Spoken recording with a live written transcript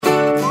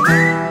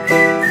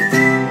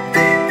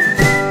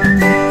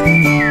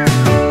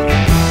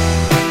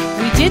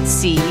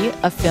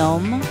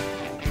film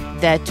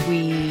that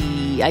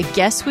I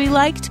guess we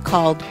liked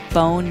called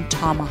Bone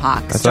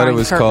Tomahawk. I thought it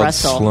was Kurt called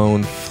Russell.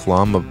 Sloan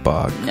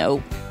Flammabach.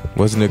 Nope.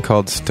 Wasn't it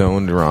called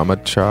Stone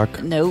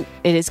Ramachok? Nope.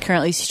 It is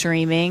currently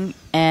streaming,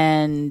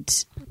 and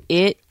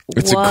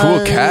it's a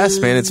cool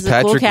cast, man. It's a cool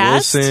Patrick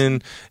cast.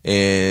 Wilson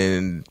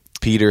and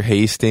Peter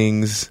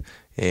Hastings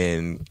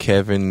and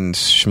Kevin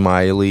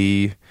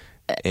Schmeily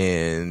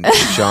and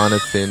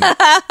Jonathan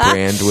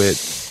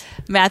Brandwit,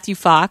 Matthew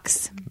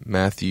Fox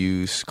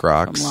Matthew from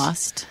Scrox,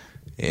 Lost,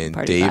 and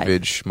Part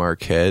David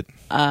Schmarquette,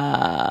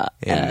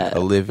 and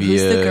Olivia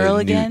who's the girl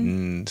again?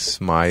 Newton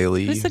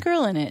Smiley. Who's the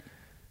girl in it?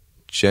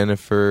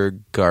 Jennifer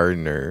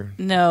Gardner.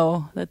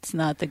 No, that's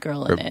not the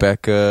girl in it.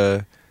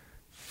 Rebecca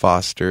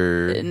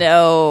Foster.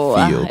 No,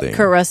 Fielding.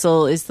 Kurt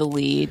Russell is the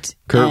lead.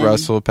 Kurt And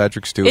Russell,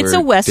 Patrick Stewart, It's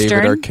a Western.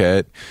 David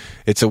Arquette.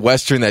 It's a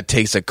Western that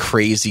takes a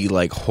crazy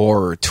like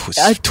horror twist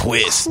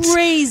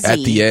crazy at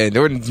the end,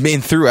 or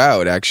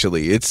throughout.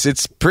 Actually,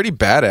 it's pretty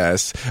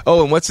badass.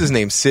 Oh, and what's his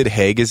name? Sid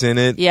Haig is in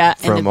it. Yeah,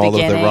 in from the all of the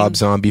beginning. Rob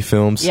Zombie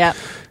films. Yeah.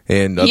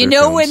 And other You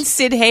know films. when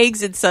Sid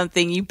Haig's in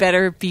something, you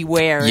better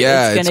beware.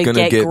 Yeah, it's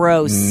gonna get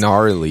gross.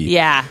 gnarly.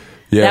 Yeah.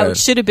 Yeah. That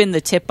should have been the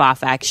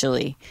tip-off,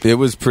 actually. It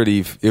was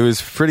pretty. I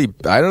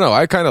don't know.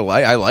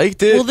 I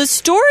liked it. Well, the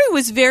story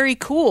was very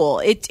cool.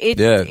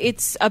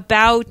 It's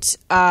about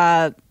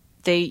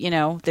they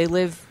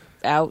live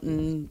out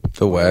in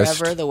The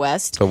West. wherever, the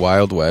West. The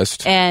Wild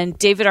West. And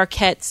David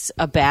Arquette's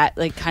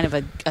kind of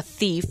a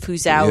thief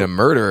who's out. Yeah,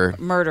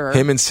 murderer.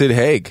 Him and Sid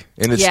Haig.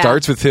 And it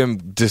starts with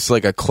him, just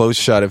like a close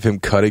shot of him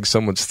cutting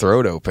someone's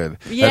throat open.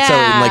 Yeah, That's how,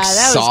 and like that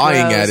was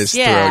sawing gross. at his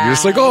Yeah. throat. You're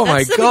just like, oh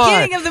That's my the God.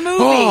 beginning of the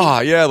movie. Oh,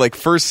 yeah, like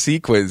first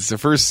sequence, the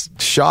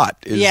first shot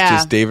is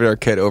just David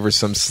Arquette over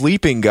some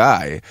sleeping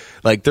guy.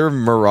 Like they're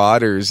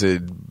marauders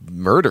and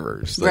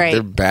murderers. Like Right.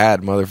 they're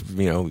bad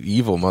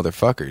evil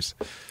motherfuckers.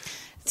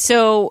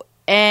 So,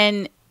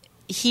 and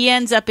he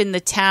ends up in the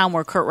town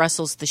where Kurt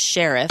Russell's the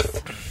sheriff.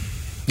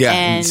 Yeah,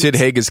 And Sid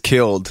Haig is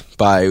killed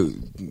by,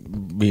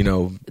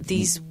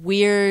 these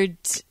weird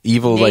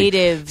evil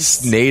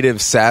natives. like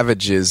native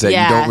savages that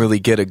Yeah. you don't really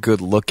get a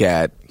good look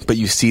at, but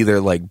you see their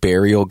like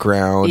burial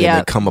ground and they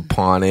Yep. come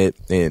upon it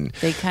and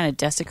They kind of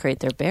desecrate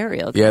their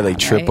burial ground. yeah, they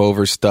trip right?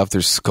 over stuff,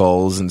 their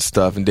skulls and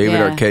stuff. And David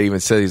Yeah. Arquette even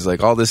said, he's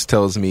like, all this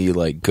tells me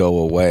like go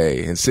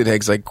away. And Sid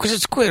Haig's like,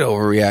 just quit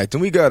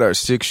overreacting. We got our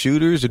 6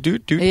 shooters,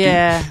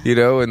 Yeah.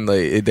 and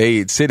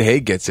like Sid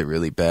Haig gets it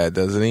really bad,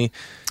 doesn't he?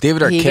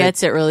 David Arquette He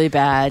gets it really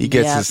bad. He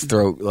gets Yep. his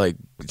throat like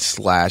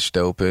slashed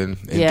open,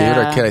 and Yeah.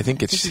 David Arquette I think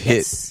gets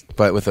hit,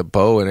 but with a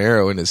bow and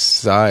arrow in his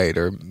side,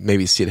 or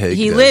maybe Sid Haig.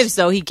 He does. lives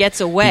though. He gets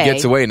away. He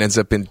gets away and ends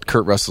up in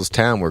Kurt Russell's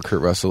town, where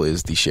Kurt Russell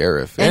is the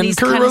sheriff, and he's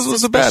Kurt kinda Russell's a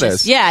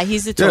suspicious. badass. Yeah,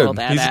 he's a total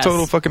badass. He's a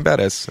total fucking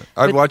badass.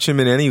 I'd watch him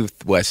in any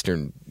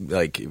western,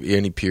 like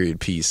any period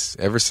piece.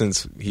 Ever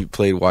since he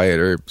played Wyatt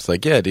Earp, it's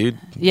like, yeah, dude,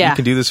 Yeah. you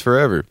can do this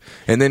forever.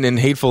 And then in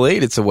Hateful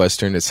Eight, it's a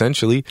western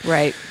essentially.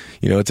 Right.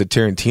 It's a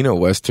Tarantino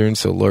western,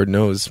 so Lord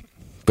knows.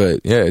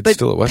 But yeah, it's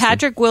still a western.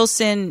 Patrick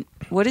Wilson,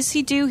 what does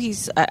he do?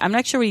 I'm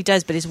not sure what he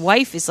does, but his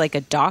wife is like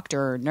a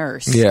doctor or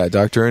nurse. Yeah,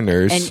 doctor and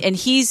nurse.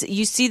 And you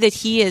see that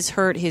he has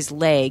hurt his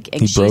leg,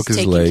 and He she's broke his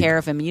taking leg. care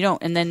of him.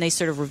 And then they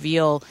sort of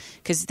reveal,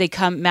 because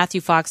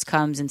Matthew Fox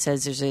comes and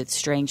says there's a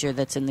stranger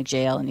that's in the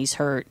jail and he's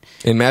hurt.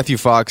 And Matthew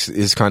Fox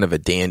is kind of a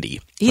dandy.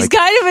 He's Like,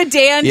 kind of a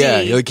dandy.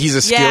 yeah, like he's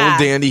a skilled Yeah.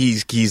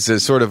 dandy. He's a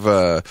sort of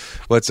a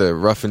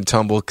rough and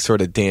tumble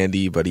sort of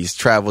dandy, but he's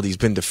traveled. He's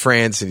been to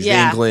France and he's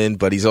England,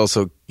 but he's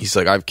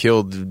like, I've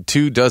killed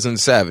 24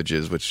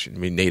 savages, which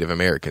Native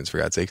Americans for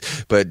God's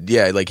sakes. But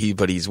yeah,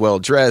 but he's well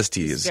dressed.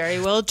 He's very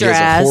well He has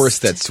dressed. a horse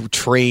that's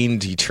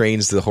trained. He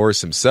trains the horse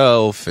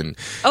himself, and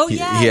he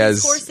has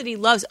his horse that he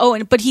loves.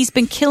 But he's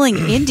been killing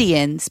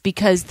Indians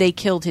because they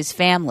killed his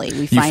family.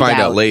 You find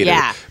out later.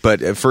 Yeah.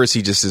 But at first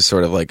he just is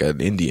sort of like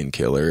an Indian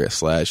killer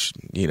 /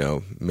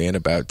 man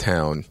about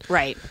town.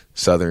 Right.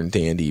 Southern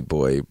dandy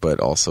boy, but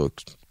also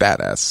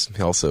badass.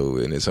 Also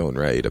in his own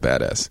right, a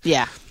badass.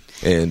 Yeah.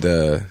 And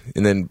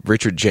then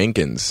Richard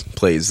Jenkins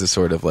plays the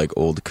sort of like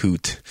old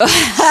coot,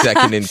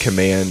 second in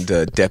command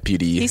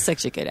deputy. He's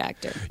such a good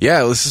actor.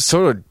 Yeah, this is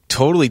sort of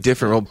totally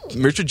different role.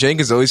 Richard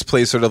Jenkins always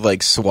plays sort of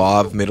like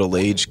suave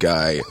middle-aged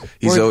guy.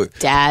 He's or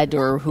dad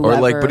or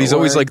whoever. but he's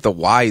always like the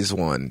wise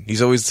one.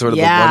 He's always sort of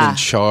the one in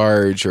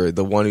charge, or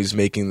the one who's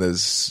making the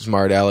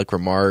smart aleck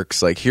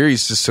remarks. Like here,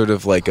 he's just sort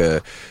of like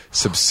a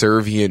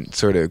subservient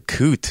sort of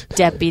coot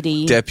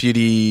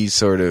deputy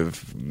sort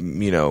of.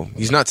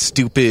 He's not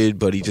stupid,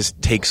 but he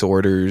just takes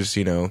orders.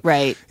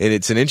 Right. And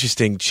it's an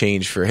interesting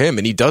change for him,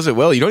 and he does it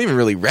well. You don't even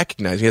really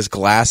recognize. He has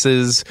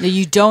glasses. No,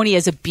 you don't. He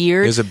has a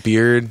beard. He has a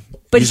beard.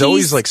 But he's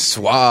always like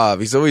suave.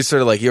 He's always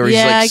sort of like, he's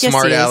like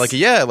smart aleck.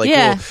 Yeah, like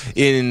well,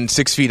 in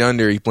 6 Feet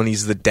Under, when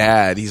he's the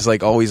dad, he's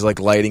like always like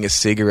lighting a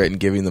cigarette and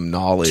giving them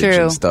knowledge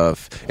and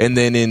stuff. And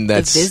then in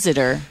The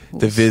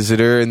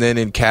Visitor, and then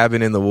in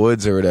Cabin in the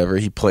Woods or whatever,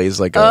 he plays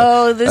like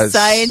the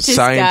scientist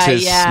guy,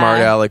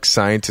 smart aleck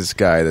scientist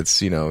guy. That's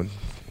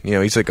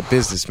he's like a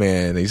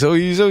businessman. He's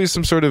always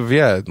some sort of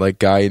like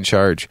guy in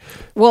charge.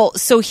 Well,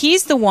 so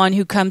he's the one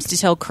who comes to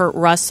tell Kurt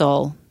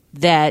Russell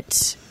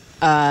that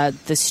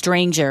there's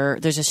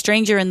a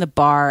stranger in the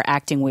bar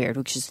acting weird,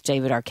 which is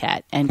David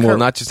Arquette. And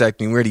not just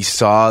acting weird, he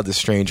saw the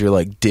stranger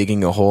like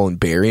digging a hole and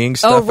burying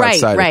stuff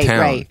outside of town.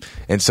 Right.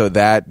 And so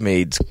that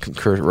made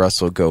Kurt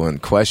Russell go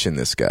and question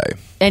this guy.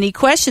 And he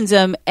questions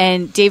him,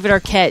 and David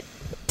Arquette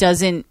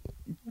doesn't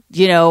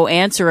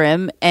answer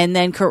him, and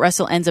then Kurt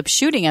Russell ends up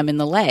shooting him in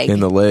the leg.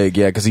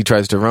 Yeah, because he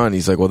tries to run.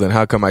 He's like, well, then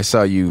how come my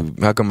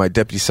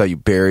deputy saw you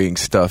burying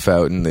stuff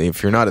out? And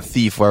if you're not a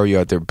thief, why were you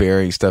out there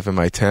burying stuff in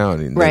my town?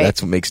 And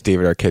that's what makes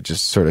David Arquette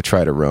just sort of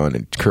try to run,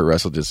 and Kurt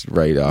Russell just shoots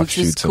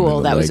him in the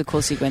leg. That was a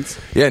cool sequence.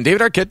 Yeah, and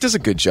David Arquette does a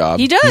good job.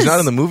 He does. He's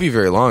not in the movie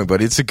very long,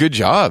 but it's a good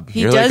job.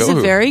 He does a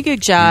very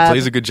good job. He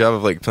plays a good job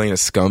of like playing a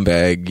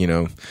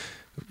scumbag,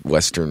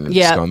 Western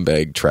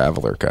scumbag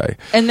traveler guy.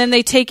 And then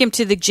they take him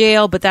to the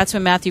jail, but that's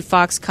when Matthew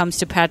Fox comes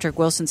to Patrick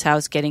Wilson's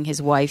house getting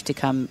his wife to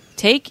come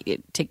take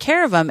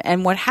care of him.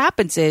 And what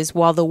happens is,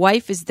 while the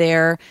wife is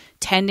there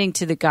tending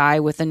to the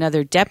guy with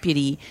another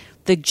deputy,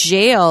 the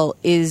jail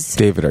is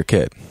David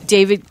Arquette.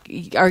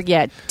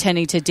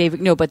 Tending to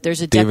David. No, but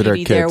there's a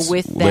deputy there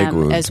with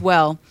them as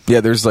well. Yeah,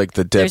 there's like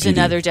the deputy. There's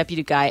another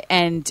deputy guy.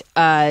 And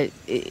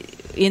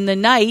in the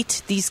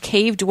night, these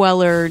cave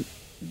dweller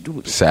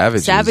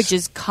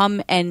savages come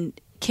and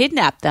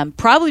kidnap them,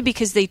 probably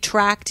because they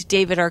tracked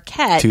David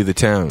Arquette to the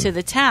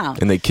town,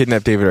 and they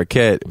kidnap David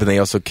Arquette, but they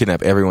also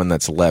kidnap everyone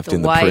that's left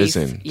in the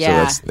prison.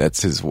 Yeah. So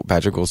that's his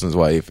Patrick Wilson's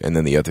wife, and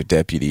then the other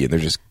deputy, and they're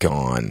just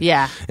gone.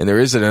 Yeah, and there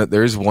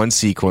is one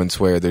sequence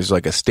where there's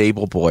like a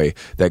stable boy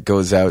that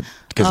goes out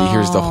because he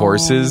hears the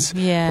horses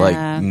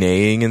like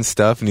neighing and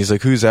stuff, and he's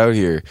like, "Who's out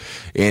here?"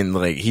 And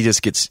like he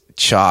just gets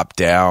chopped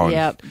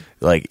down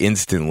like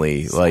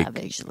instantly,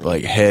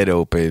 like head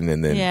open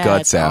and then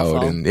guts out,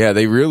 awful. And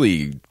they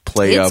really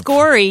play up. It's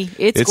gory.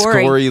 It's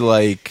gory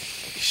like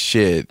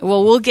shit.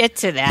 Well, we'll get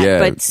to that. Yeah.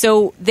 But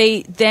so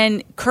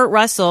Kurt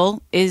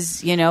Russell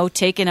is,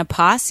 taking a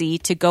posse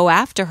to go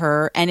after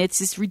her, and it's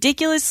this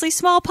ridiculously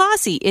small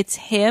posse. It's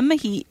him.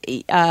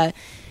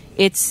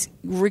 It's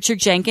Richard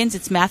Jenkins,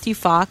 it's Matthew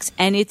Fox,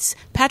 and it's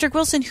Patrick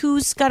Wilson,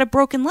 who's got a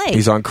broken leg.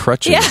 He's on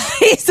crutches. Yeah,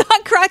 he's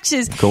on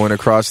crutches. Going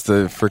across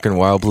the freaking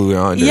wild blue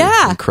yonder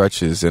in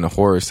crutches and a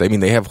horse. I mean,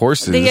 they have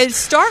horses. They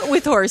start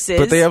with horses.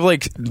 But they have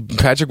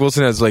Patrick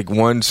Wilson has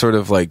one sort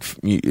of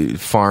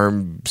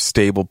farm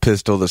stable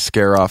pistol to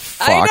scare off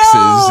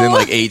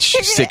foxes and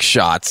 6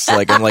 shots,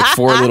 and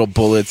 4 little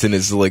bullets in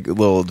his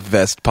little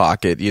vest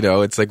pocket.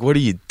 It's like, what are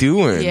you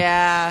doing?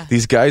 Yeah.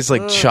 These guys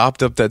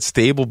chopped up that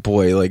stable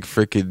boy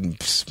freaking,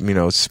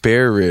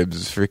 spare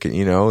ribs,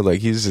 freaking,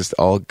 he's just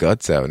all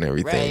guts out and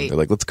everything. Right. They're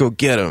like, let's go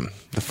get him.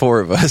 The 4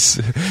 of us.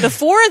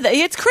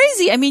 It's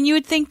crazy. I mean, you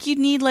would think you'd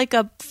need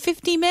a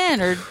 50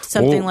 men or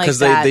something like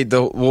that.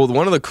 Because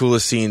one of the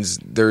coolest scenes,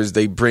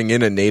 they bring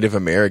in a Native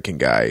American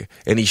guy,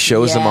 and he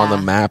shows them on the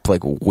map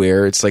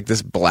where it's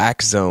this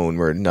black zone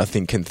where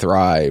nothing can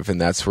thrive, and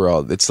that's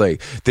where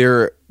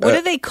they're. What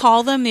do they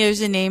call them?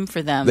 There's a name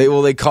for them.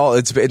 They call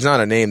it's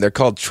not a name. They're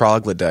called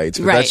troglodytes,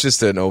 but that's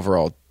just an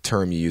overall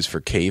term you use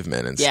for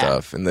cavemen and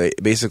stuff. And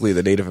basically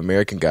the Native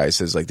American guy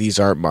says these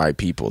aren't my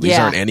people. These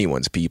aren't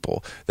anyone's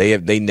people.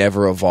 They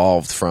never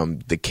evolved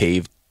from the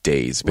cave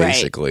days,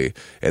 basically.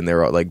 And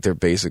they're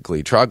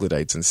basically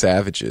troglodytes and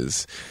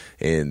savages.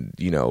 And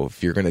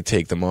if you're going to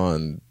take them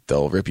on,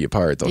 they'll rip you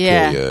apart. They'll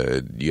kill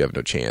you. You have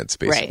no chance,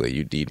 basically. Right.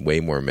 You need way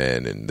more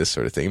men and this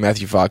sort of thing.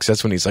 Matthew Fox,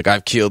 that's when he's like,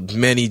 I've killed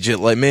many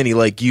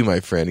like you, my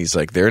friend. He's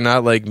like, they're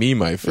not like me,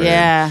 my friend.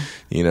 Yeah.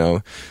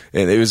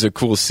 And it was a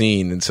cool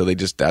scene. And so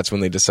that's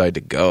when they decide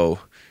to go.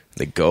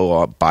 They go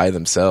out by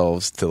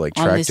themselves to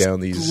track down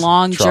these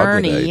long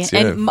journey,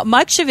 and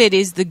much of it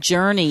is the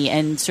journey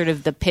and sort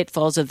of the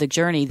pitfalls of the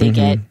journey. They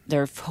get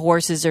their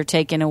horses are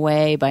taken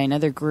away by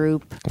another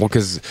group. Well,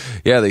 because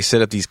they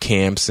set up these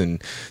camps,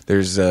 and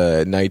there's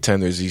at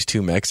nighttime. There's these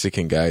 2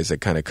 Mexican guys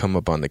that kind of come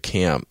up on the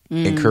camp,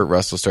 and Kurt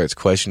Russell starts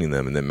questioning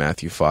them, and then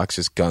Matthew Fox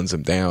just guns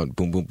them down,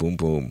 boom, boom, boom,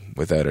 boom,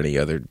 without any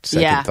other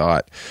second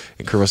thought.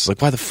 And Kurt Russell's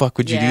like, "Why the fuck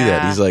would you do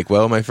that?" He's like,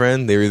 "Well, my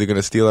friend, they're either going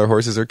to steal our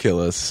horses or kill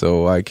us,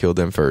 so I killed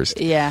them first."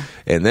 Yeah.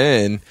 And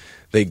then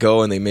they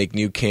go and they make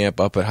new camp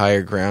up at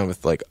higher ground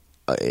with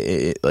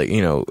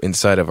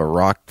inside of a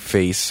rock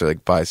face so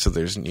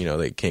there's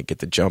they can't get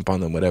the jump on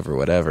them,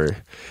 whatever.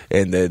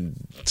 And then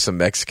some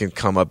Mexicans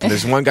come up, and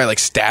there's one guy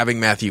stabbing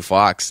Matthew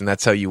Fox, and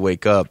that's how you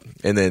wake up.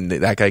 And then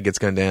that guy gets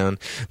gunned down,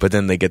 but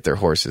then they get their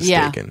horses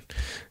taken.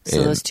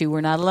 So those 2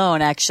 were not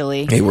alone,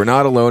 actually. They were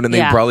not alone, and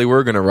they probably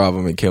were going to rob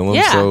him and kill him.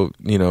 Yeah. So,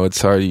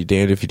 it's hard. You're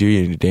damned if you do,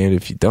 you're damned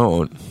if you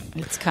don't.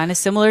 It's kind of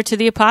similar to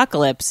the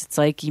apocalypse. It's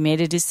like you made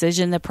a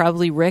decision that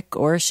probably Rick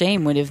or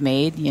Shane would have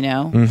made,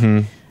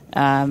 Mm-hmm.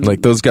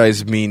 Those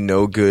guys mean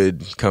no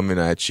good coming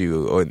at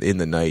you in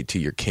the night to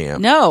your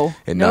camp. No.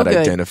 And not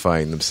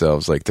identifying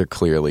themselves. They're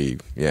clearly,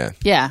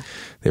 Yeah.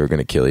 they were going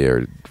to kill you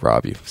or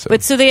rob you.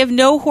 So they have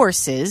no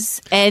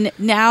horses, and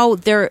now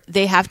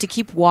they have to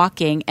keep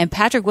walking. And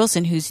Patrick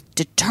Wilson, who's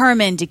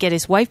determined to get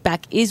his wife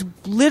back, is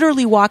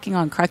literally walking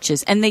on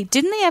crutches. And they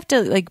have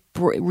to like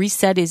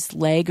reset his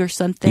leg or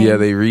something. Yeah,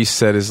 they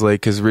reset his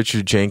leg because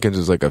Richard Jenkins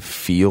was like a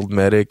field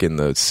medic in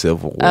the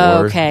Civil War.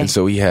 Oh, okay. And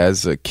so he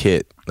has a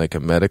kit, like a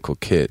medical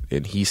kit,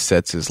 and he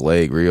sets his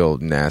leg real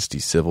nasty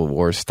Civil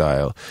War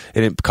style,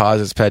 and it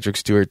causes Patrick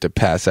Stewart to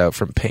pass out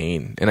from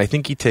pain. And I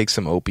think he takes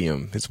some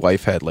opium. His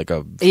wife had like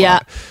a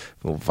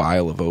little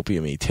vial of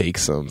opium. He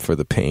takes some for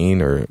the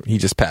pain, or he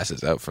just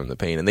passes out from the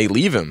pain, and they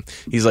leave him.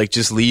 He's like,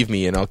 just leave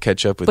me and I'll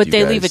catch up with you guys. But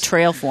they leave a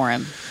trail for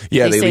him.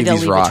 Yeah, they leave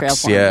these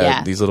rocks.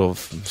 Yeah, these little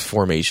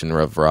formation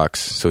of rocks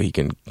so he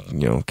can,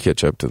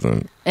 catch up to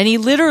them. And he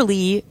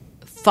literally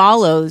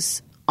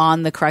follows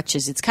on the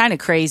crutches. It's kind of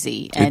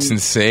crazy. And it's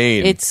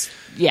insane.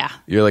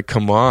 You're like,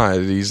 come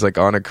on. He's like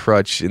on a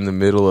crutch in the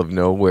middle of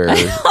nowhere.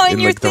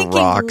 And you're thinking, the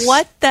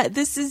rocks.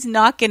 This is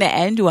not going to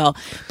end well.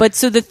 But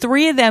so the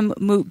three of them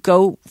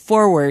go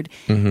forward,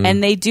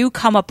 and they do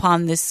come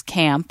upon this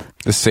camp.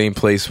 The same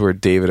place where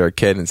David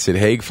Arquette and Sid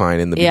Haig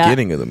find in the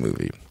beginning of the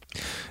movie.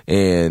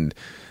 And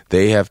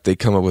they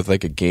come up with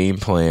like a game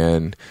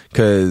plan,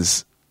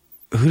 because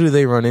who do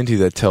they run into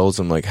that tells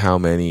them like how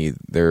many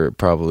there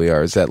probably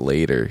are? Is that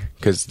later?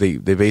 Because they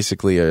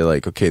basically are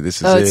like, okay,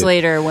 this is it. It's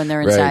later when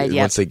they're inside. Right?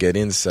 Once they get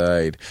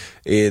inside,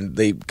 and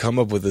they come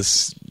up with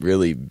this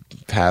really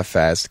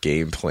half-assed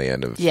game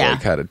plan of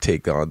like how to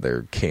take on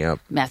their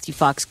camp. Matthew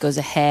Fox goes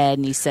ahead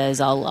and he says,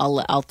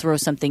 "I'll throw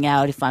something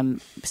out if I'm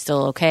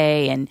still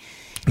okay." And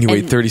you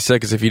wait 30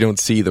 seconds. If you don't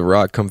see the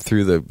rock come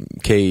through the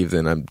cave,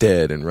 then I'm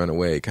dead, and run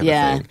away kind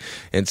of thing.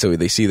 And so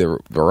they see the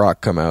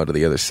rock come out of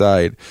the other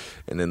side,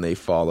 and then they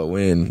follow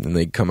in, and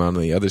they come out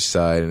on the other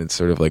side, and it's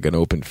sort of like an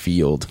open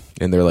field.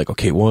 And they're like,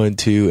 okay, 1,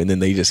 2, and then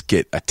they just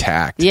get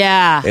attacked.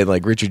 Yeah. And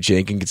like Richard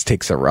Jenkins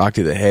takes a rock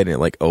to the head, and it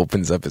like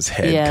opens up his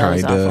head,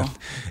 kind of.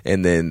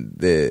 And then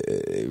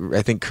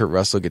I think Kurt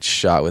Russell gets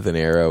shot with an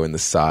arrow in the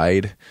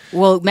side.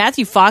 Well,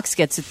 Matthew Fox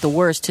gets it the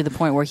worst, to the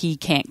point where he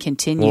can't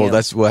continue. Well,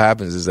 that's what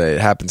happens, is that it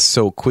happens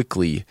so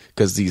quickly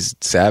because these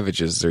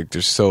savages,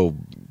 they're so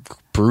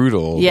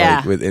brutal.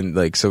 Yeah.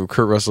 So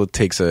Kurt Russell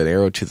takes an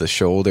arrow to the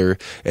shoulder,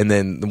 and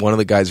then one of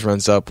the guys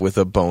runs up with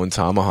a bone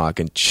tomahawk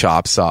and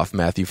chops off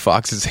Matthew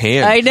Fox's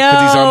hand. I know.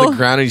 Because he's on the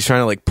ground and he's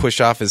trying to like push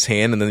off his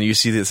hand, and then you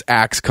see this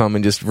axe come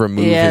and just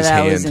remove his hand.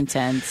 Yeah, that was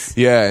intense.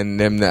 Yeah, and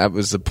then that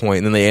was the point.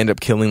 And then they end up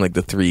killing like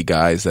the 3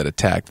 guys that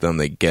attacked them.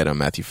 They get them.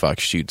 Matthew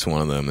Fox shoots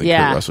one of them, and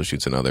Kurt Russell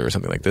shoots another, or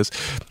something like this.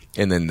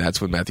 And then that's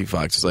when Matthew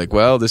Fox is like,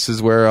 well, this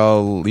is where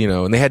I'll,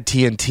 and they had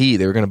TNT.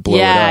 They were going to blow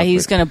it up. Yeah, he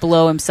was going to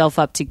blow himself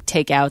up to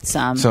take out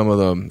some of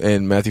them.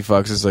 And Matthew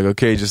Fox is like,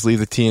 okay, just leave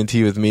the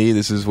TNT with me.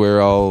 This is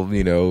where I'll,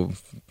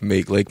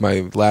 make like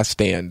my last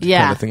stand,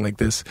 kind of thing like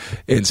this.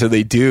 And so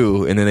they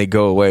do, and then they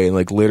go away, and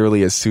like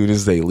literally as soon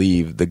as they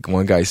leave, the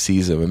one guy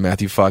sees him, and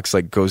Matthew Fox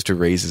like goes to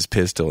raise his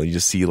pistol, and you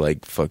just see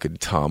like fucking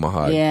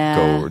tomahawk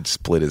go and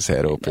split his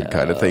head open,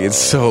 kind of thing. It's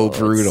so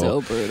brutal.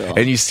 It's so brutal.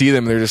 And you see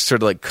them, they're just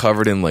sort of like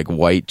covered in like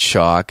white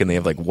chalk, and they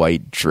have like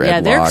white dreadlocks.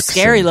 Yeah, they're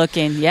scary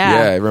looking.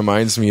 Yeah, it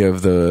reminds me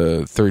of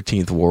the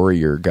 13th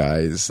Warrior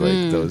guys,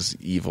 like those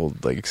evil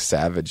like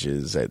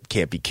savages that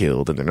can't be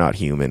killed and they're not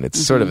human. It's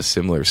sort of a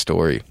similar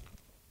story.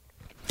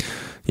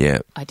 Yeah,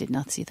 I did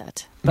not see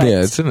that. But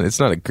yeah, it's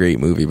not a great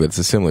movie, but it's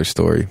a similar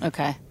story.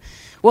 Okay.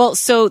 Well,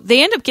 so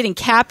they end up getting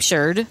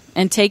captured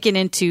and taken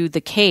into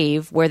the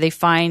cave, where they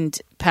find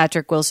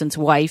Patrick Wilson's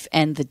wife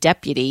and the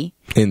deputy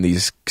in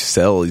these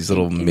cells, these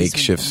little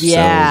makeshift cells.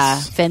 Yeah,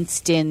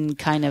 fenced in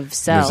kind of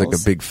cells. There's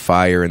like a big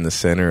fire in the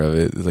center of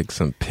it, like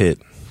some pit.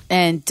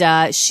 And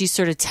she's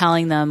sort of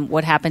telling them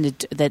what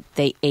happened, that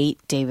they ate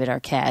David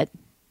Arquette.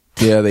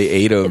 Yeah, they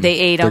ate him.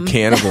 They're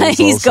cannibals.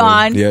 He's also.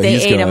 gone. Yeah,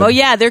 they ate gone. him. Oh,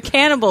 yeah, they're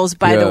cannibals,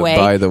 by the way.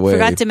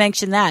 Forgot to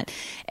mention that.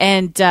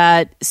 And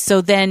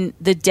so then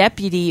the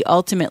deputy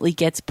ultimately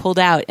gets pulled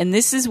out. And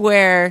this is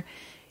where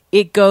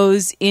it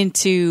goes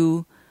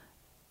into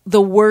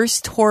the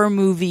worst horror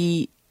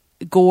movie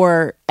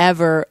gore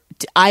ever.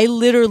 I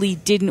literally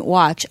didn't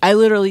watch. I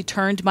literally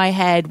turned my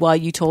head while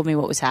you told me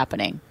what was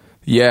happening.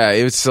 Yeah,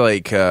 it's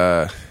like...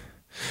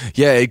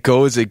 it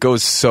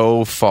goes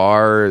so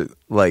far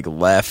like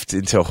left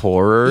into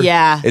horror.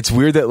 Yeah, it's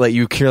weird that like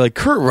you're like,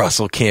 Kurt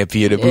Russell can't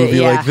be in a movie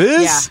like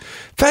this. Yeah.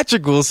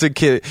 Patrick Wilson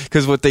can't,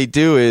 because what they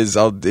do is,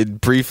 I'll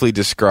briefly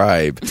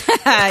describe.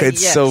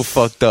 It's so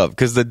fucked up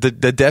because the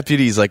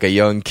deputy's like a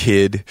young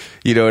kid.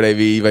 You know what I mean?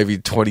 He might be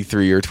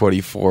 23 or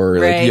 24,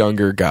 like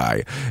younger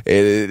guy.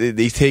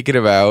 They've taken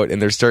him out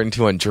and they're starting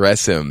to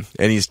undress him,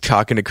 and he's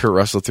talking to Kurt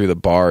Russell through the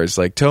bars,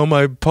 like, "Tell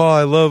my pa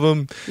I love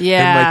him.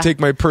 Yeah, and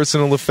take my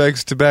personal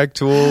effects back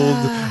to old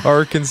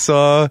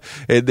Arkansas."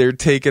 And they're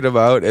taking him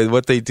out, and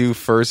what they do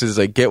first is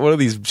like get one of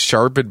these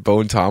sharpened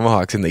bone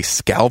tomahawks and they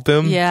scalp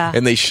him. Yeah.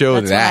 And they show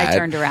That's that. when I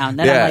turned around.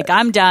 Then I'm like,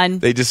 I'm done.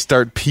 They just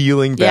start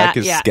peeling back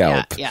his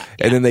scalp.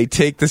 And then they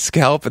take the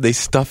scalp and they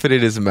stuff it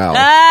in his mouth.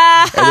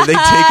 And then they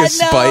take a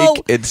spike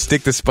and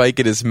stick the spike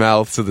in his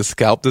mouth so the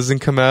scalp doesn't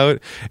come out.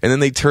 And then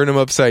they turn him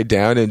upside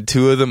down, and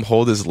two of them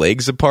hold his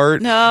legs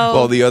apart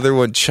while the other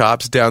one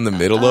chops down the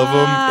middle of him.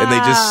 And they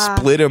just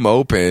split him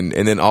open,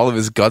 and then all of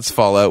his guts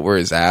fall out where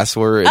his ass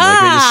were. And like,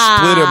 they just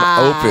split him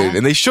open.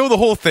 And they show the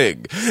whole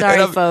thing.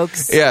 Sorry,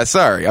 folks. Yeah,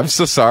 sorry. I'm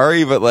so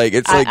sorry, but like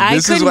it's like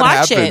this is what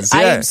happens.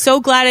 I am so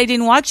glad I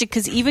didn't watch it,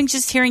 because even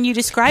just hearing you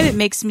describe it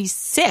makes me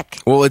sick.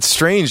 Well, it's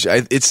strange.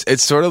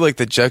 It's sort of like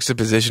the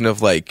juxtaposition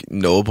of like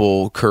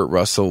noble Kurt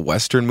Russell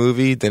Western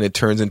movie. Then it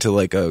turns into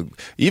like a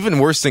even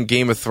worse than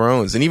Game of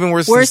Thrones, and even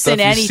worse than stuff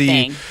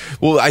anything. You see.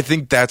 Well, I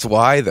think that's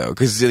why though,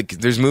 because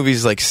there's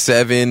movies like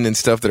Seven and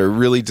stuff that are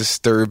really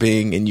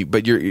disturbing, and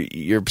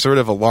you're sort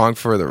of along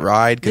for the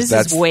ride because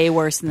that's way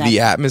worse than that.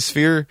 The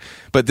atmosphere.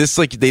 But this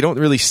like they don't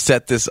really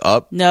set this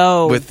up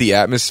with the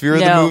atmosphere of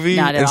the movie,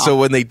 not at and all. so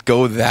when they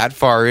go that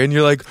far in,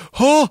 you're like,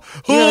 you're like,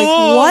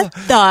 what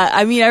the?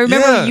 I mean, I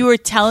remember you were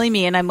telling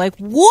me, and I'm like,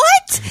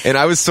 what? And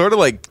I was sort of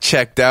like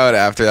checked out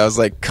after. I was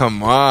like,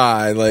 come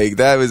on, like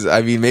that was.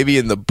 I mean, maybe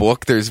in the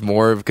book there's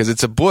more because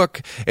it's a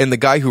book, and the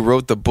guy who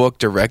wrote the book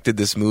directed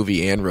this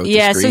movie and wrote the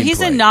screenplay. So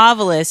he's a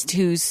novelist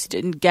who's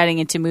getting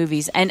into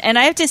movies, and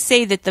I have to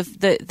say that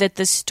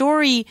the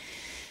story.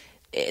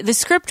 The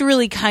script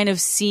really kind of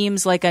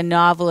seems like a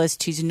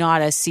novelist who's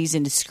not a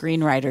seasoned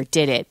screenwriter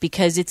did it,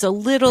 because it's a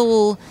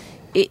little,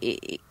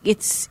 they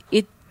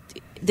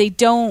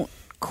don't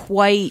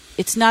quite,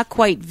 it's not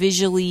quite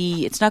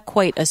visually, it's not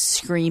quite a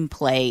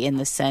screenplay in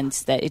the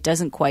sense that it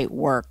doesn't quite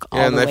work all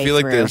the way through. And I feel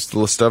like there's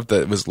the stuff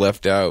that was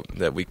left out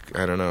that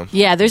I don't know.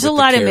 Yeah, there's a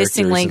lot of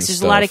missing links.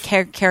 There's a lot of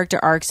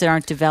character arcs that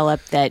aren't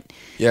developed that...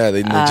 Yeah,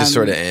 it just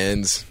sort of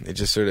ends. It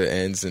just sort of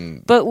ends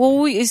and... But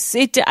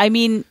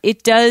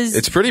it does...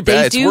 It's pretty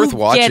bad. It's worth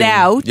watching. Get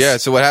out. Yeah,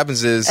 so what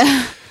happens is...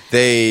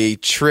 They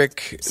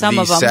trick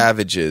the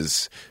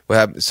savages. What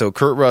happened? So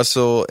Kurt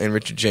Russell and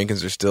Richard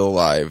Jenkins are still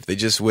alive. They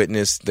just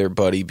witnessed their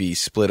buddy be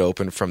split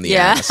open from the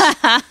ass,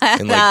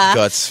 and like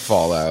guts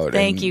fall out.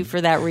 Thank you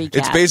for that recap.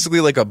 It's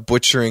basically like a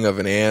butchering of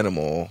an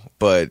animal,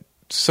 but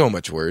so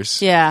much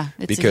worse. Yeah,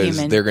 it's because a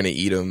human. They're going to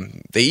eat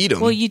him. They eat him.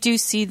 Well, you do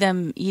see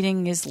them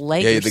eating his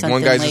leg. Yeah, or something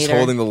one guy's later. just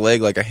holding the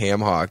leg like a ham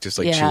hock, just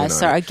like chewing on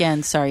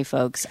it. Sorry,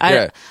 folks. I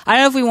don't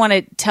know if we want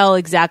to tell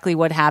exactly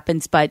what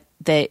happens, but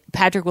that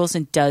Patrick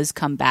Wilson does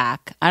come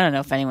back. I don't know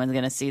if anyone's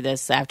going to see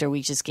this after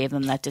we just gave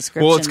them that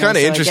description. Well, it's kind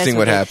of interesting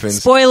what happens.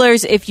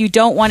 Spoilers, if you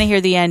don't want to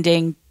hear the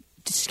ending,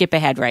 skip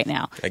ahead right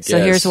now. So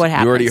here's what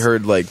happens. You already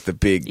heard like the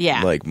big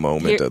like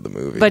moment of the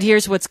movie. But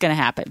here's what's going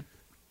to happen.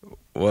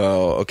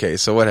 Well, okay,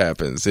 so what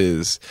happens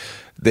is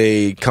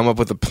they come up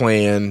with a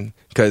plan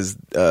because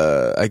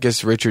I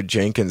guess Richard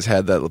Jenkins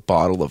had that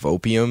bottle of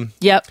opium.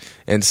 Yep.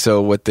 And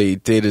so what they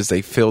did is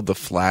they filled the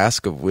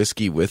flask of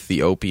whiskey with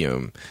the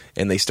opium,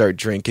 and they start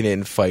drinking it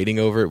and fighting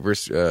over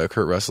it.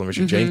 Kurt Russell and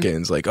Richard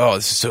Jenkins, like, oh,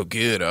 this is so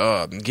good.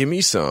 Oh, give me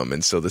some.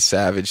 And so the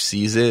savage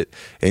sees it,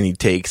 and he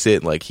takes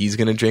it like he's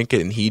going to drink it,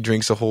 and he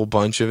drinks a whole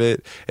bunch of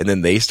it. And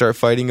then they start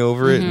fighting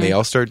over it, and they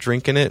all start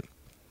drinking it.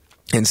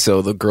 And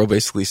so the girl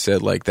basically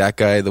said, like, that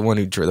guy,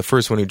 the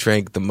first one who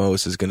drank the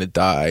most is going to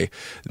die,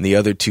 and the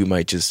other two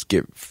might just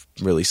get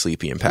really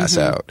sleepy and pass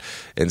out.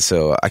 And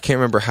so I can't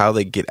remember how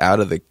they get out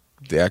of the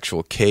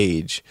actual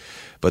cage,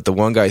 but the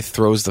one guy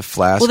throws the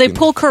flask. Well, they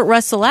pull Kurt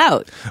Russell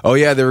out. Oh,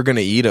 yeah, they were going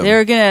to eat him. They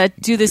were going to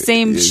do the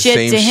same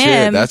shit to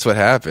him. That's what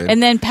happened.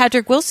 And then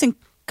Patrick Wilson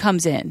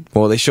comes in.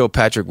 Well, they show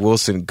Patrick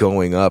Wilson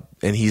going up,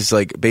 and he's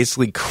like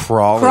basically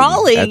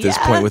crawling at this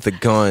point with a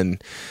gun.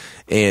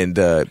 And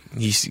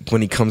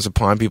when he comes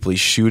upon people, he's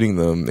shooting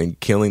them and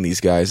killing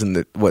these guys.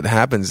 And what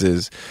happens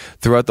is,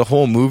 throughout the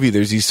whole movie,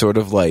 there's these sort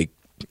of like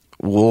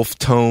wolf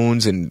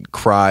tones and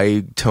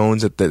cry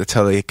tones. That's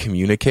how they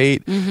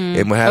communicate.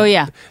 And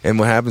what and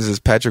what happens is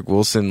Patrick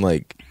Wilson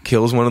like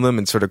kills one of them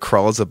and sort of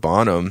crawls up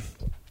on him.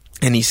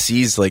 And he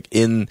sees like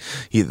in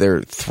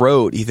their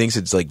throat, he thinks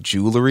it's like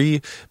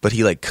jewelry, but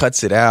he like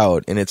cuts it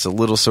out, and it's a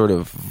little sort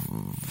of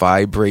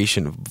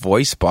vibration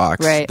voice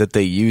box that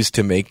they use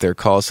to make their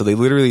calls. So they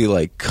literally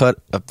like cut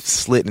a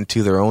slit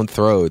into their own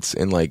throats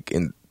and like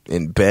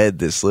embed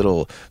this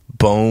little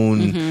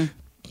bone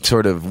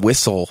sort of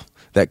whistle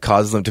that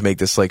causes them to make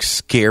this like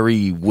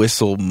scary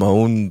whistle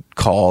moan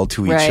call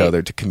to each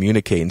other to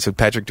communicate. And so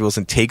Patrick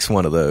Wilson takes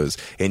one of those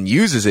and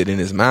uses it in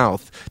his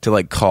mouth to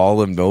like call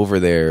them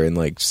over there and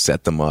like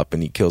set them up,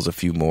 and he kills a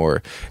few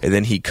more. And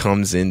then he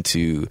comes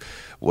into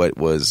what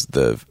was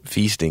the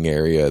feasting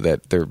area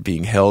that they're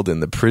being held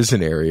in, the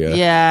prison area.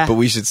 Yeah. But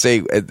we should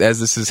say, as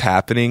this is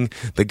happening,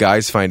 the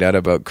guys find out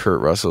about Kurt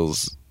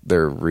Russell's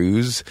their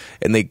ruse,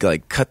 and they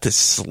like cut the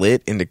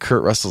slit into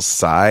Kurt Russell's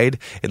side,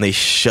 and they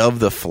shove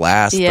the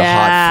flask, the hot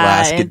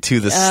flask, into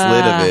the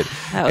slit of it.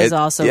 That was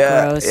also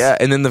gross. Yeah,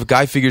 and then the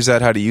guy figures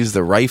out how to use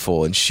the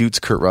rifle and shoots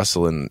Kurt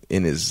Russell in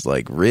his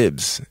like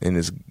ribs, in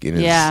his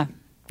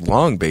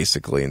lung,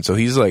 basically. And so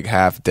he's like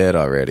half dead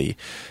already.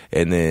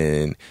 And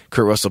then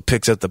Kurt Russell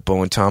picks up the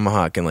bone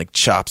tomahawk and like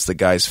chops the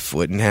guy's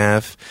foot in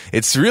half.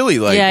 It's really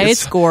like,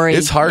 it's gory.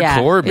 It's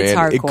hardcore, man. It's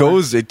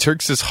hardcore. It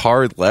turns this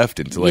hard left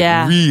into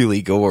like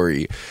really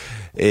gory.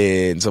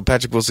 And so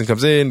Patrick Wilson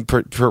comes in,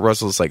 Kurt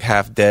Russell's like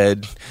half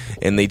dead,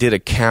 and they did a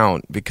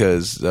count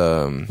because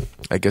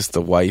I guess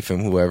the wife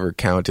and whoever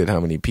counted how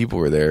many people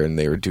were there, and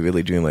they were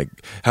really doing like,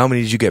 how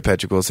many did you get,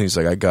 Patrick Wilson? He's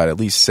like, I got at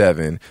least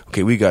 7.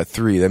 Okay, we got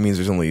 3. That means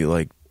there's only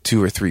like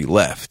 2 or 3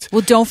 left.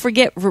 Well, don't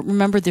forget,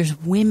 remember, there's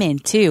women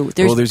too.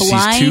 There's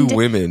blind these 2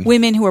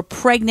 women who are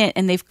pregnant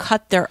and they've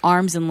cut their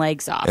arms and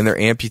legs off. And they're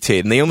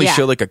amputated. And they only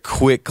show like a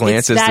quick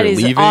glance as they're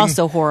leaving. That is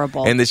also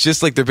horrible. And it's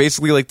just like, they're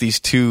basically like these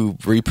 2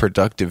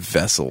 reproductive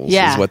vessels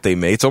is what they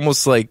made. It's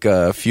almost like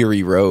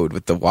Fury Road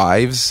with the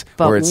wives.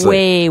 But where it's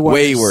way like, worse.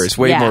 Way worse.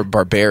 Way more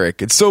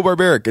barbaric. It's so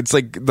barbaric. It's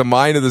like the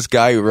mind of this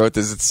guy who wrote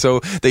this. It's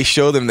so, they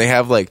show them, they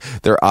have like,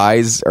 their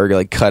eyes are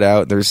like cut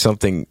out. There's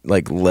something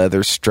like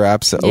leather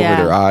straps over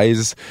their eyes.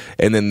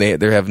 And then they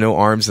have no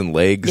arms and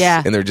legs,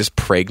 and they're just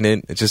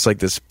pregnant. It's just like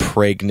this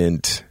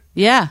pregnant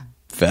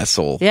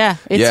vessel. Yeah,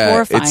 it's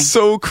horrifying. It's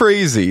so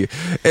crazy.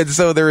 And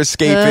so they're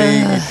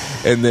escaping,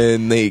 and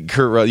then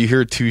you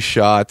hear 2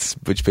 shots,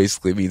 which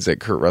basically means that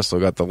Kurt Russell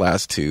got the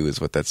last 2,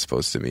 is what that's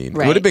supposed to mean.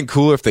 Right. It would have been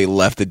cooler if they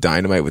left the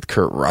dynamite with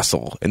Kurt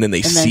Russell, and then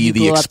they see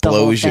the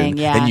explosion,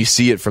 and you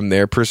see it from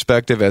their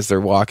perspective as they're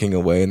walking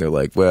away, and they're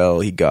like, well,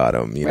 he got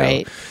him, you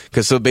know?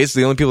 Because so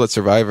basically the only people that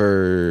survive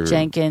are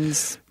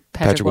Jenkins,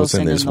 Patrick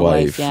Wilson, and his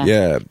wife.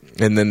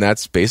 And then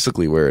that's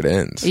basically where it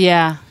ends.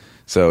 Yeah.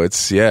 So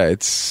it's.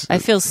 I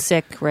feel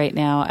sick right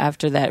now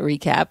after that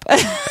recap.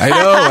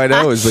 I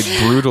know. It's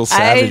like brutal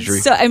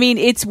savagery.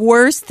 It's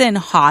worse than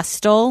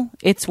Hostel.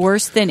 It's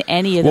worse than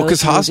any of those. Well,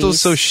 because Hostel's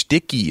so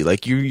shticky.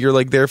 Like you're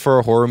like there for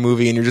a horror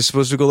movie, and you're just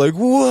supposed to go like,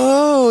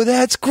 "Whoa,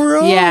 that's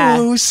gross." Yeah.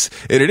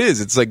 And it is.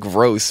 It's like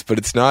gross, but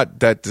it's not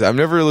that. I'm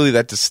never really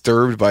that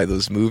disturbed by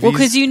those movies. Well,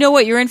 because you know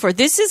what you're in for.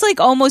 This is like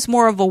almost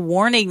more of a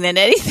warning than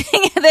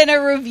anything than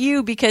a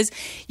review, because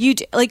you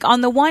like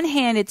on the one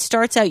hand, it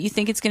starts out you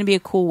think it's going to be a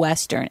cool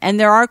Western. And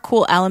there are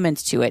cool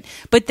elements to it.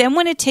 But then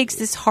when it takes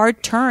this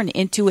hard turn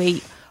into a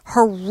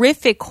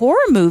horrific horror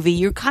movie,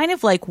 you're kind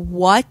of like,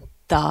 what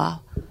the...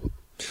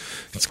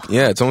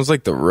 It's almost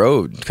like The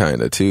Road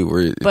kind of too,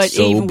 where it's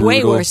so even brutal.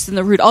 Way worse than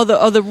The Road.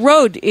 Although The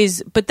Road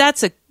is... But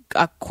that's a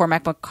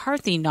Cormac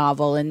McCarthy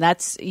novel, and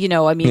that's, it's an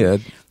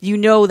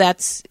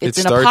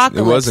apocalypse,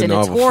 it was a and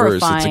novel it's horrifying.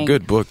 First. It's a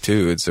good book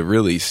too. It's a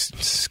really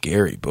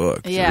scary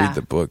book. Yeah. Read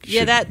the book.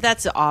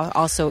 That's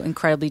also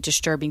incredibly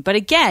disturbing. But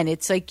again,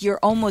 it's like you're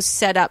almost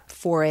set up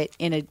for it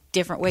in a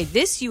different way.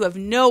 This, you have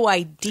no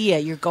idea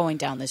you're going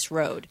down this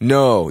road.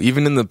 No,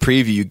 even in the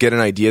preview, you get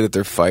an idea that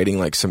they're fighting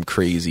like some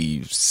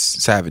crazy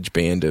savage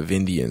band of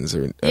Indians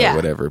or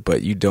whatever,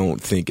 but you don't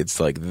think it's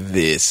like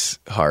this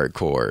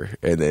hardcore.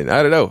 And then,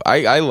 I don't know,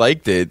 I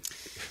liked it,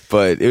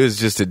 but it was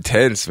just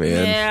intense,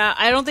 man. Yeah,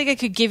 I don't think I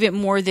could give it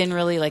more than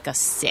really like a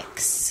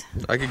 6.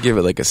 I could give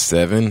it like a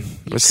 7. You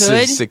could?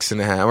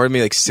 6.5, or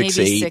maybe like 6.8.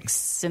 Maybe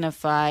 6 and a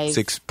 5.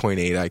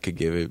 6.8 I could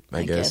give it,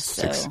 I guess.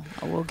 So.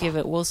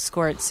 We'll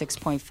score it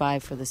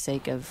 6.5 for the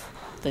sake of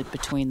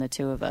between the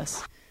two of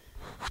us.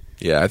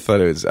 Yeah, I thought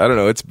it was, I don't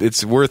know,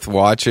 it's worth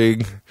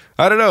watching.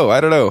 I don't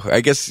know. I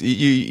guess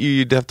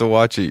you'd have to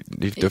watch it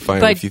to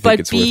find if you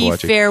think it's worth watching.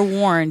 But be fair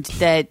warned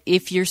that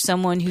if you're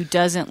someone who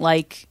doesn't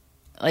like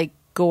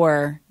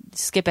gore,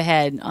 skip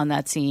ahead on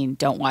that scene.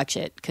 Don't watch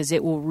it, because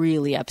it will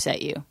really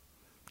upset you.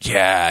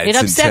 Yeah, it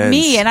upset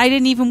me, and I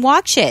didn't even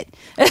watch it.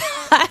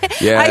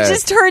 I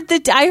just heard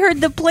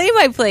the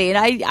play-by-play,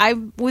 and I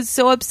was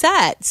so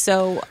upset.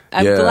 So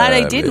I'm glad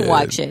I didn't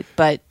watch it.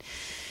 But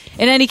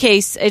in any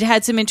case, it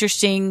had some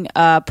interesting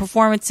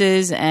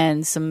performances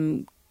and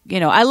some.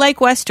 I like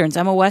Westerns.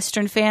 I'm a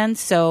Western fan,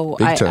 so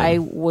I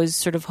was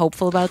sort of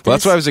hopeful about this. Well,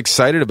 that's why I was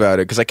excited about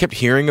it, because I kept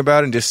hearing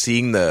about it and just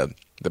seeing the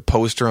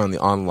poster on the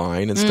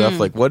online and stuff.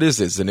 Like, what is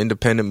this? An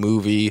independent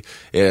movie.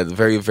 It had a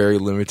very, very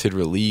limited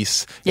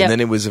release. Yep. And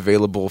then it was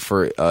available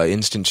for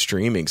instant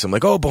streaming. So I'm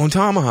like, oh, Bone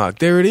Tomahawk.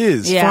 There it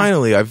is. Yeah.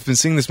 Finally. I've been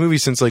seeing this movie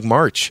since like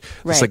March.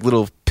 Right. It's like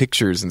little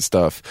pictures and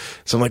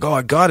stuff. So I'm like, oh,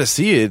 I got to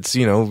see it. It's,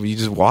 you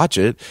just watch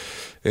it.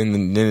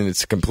 And then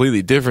it's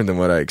completely different than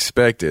what I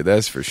expected.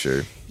 That's for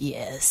sure.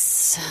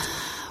 Yes.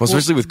 Well,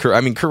 especially with Kurt.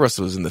 I mean, Kurt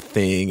Russell was in The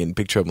Thing and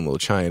Big Trouble in Little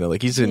China.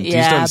 Like he's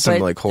done some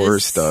like horror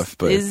stuff,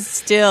 but is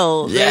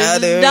still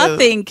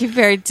nothing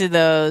compared to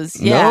those.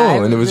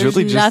 No, and it was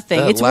really just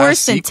nothing. It's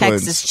worse than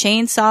Texas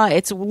Chainsaw.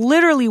 It's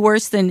literally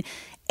worse than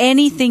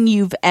anything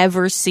you've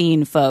ever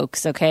seen,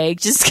 folks. Okay,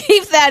 just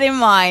keep that in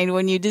mind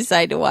when you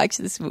decide to watch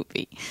this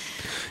movie.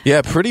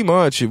 Yeah, pretty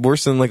much.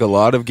 Worse than like a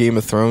lot of Game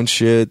of Thrones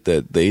shit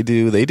that they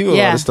do. They do a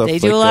lot of stuff. They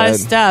do a lot of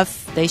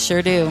stuff. They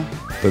sure do.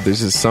 But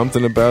there's just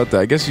something about that.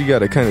 I guess you got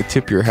to kind of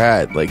tip your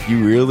hat. Like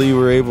you really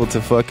were able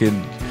to fuck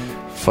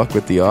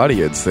with the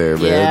audience there,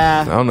 man.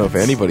 Yeah, I don't know if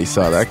anybody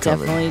saw that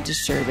coming. Definitely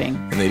disturbing.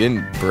 And they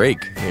didn't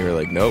break. They were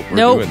like, nope, we're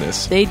doing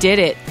this. They did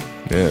it.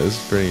 Yeah, it was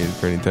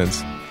pretty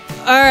intense.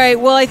 All right.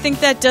 Well, I think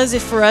that does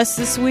it for us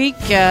this week.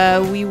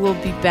 We will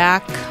be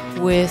back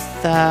with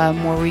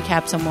more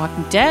recaps on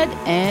Walking Dead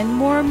and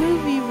more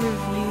movie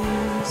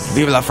reviews.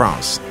 Vive la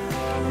France.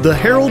 The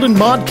Harold and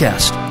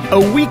Modcast, a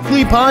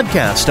weekly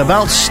podcast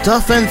about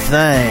stuff and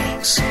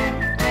things.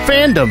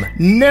 Fandom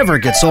never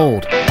gets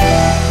old.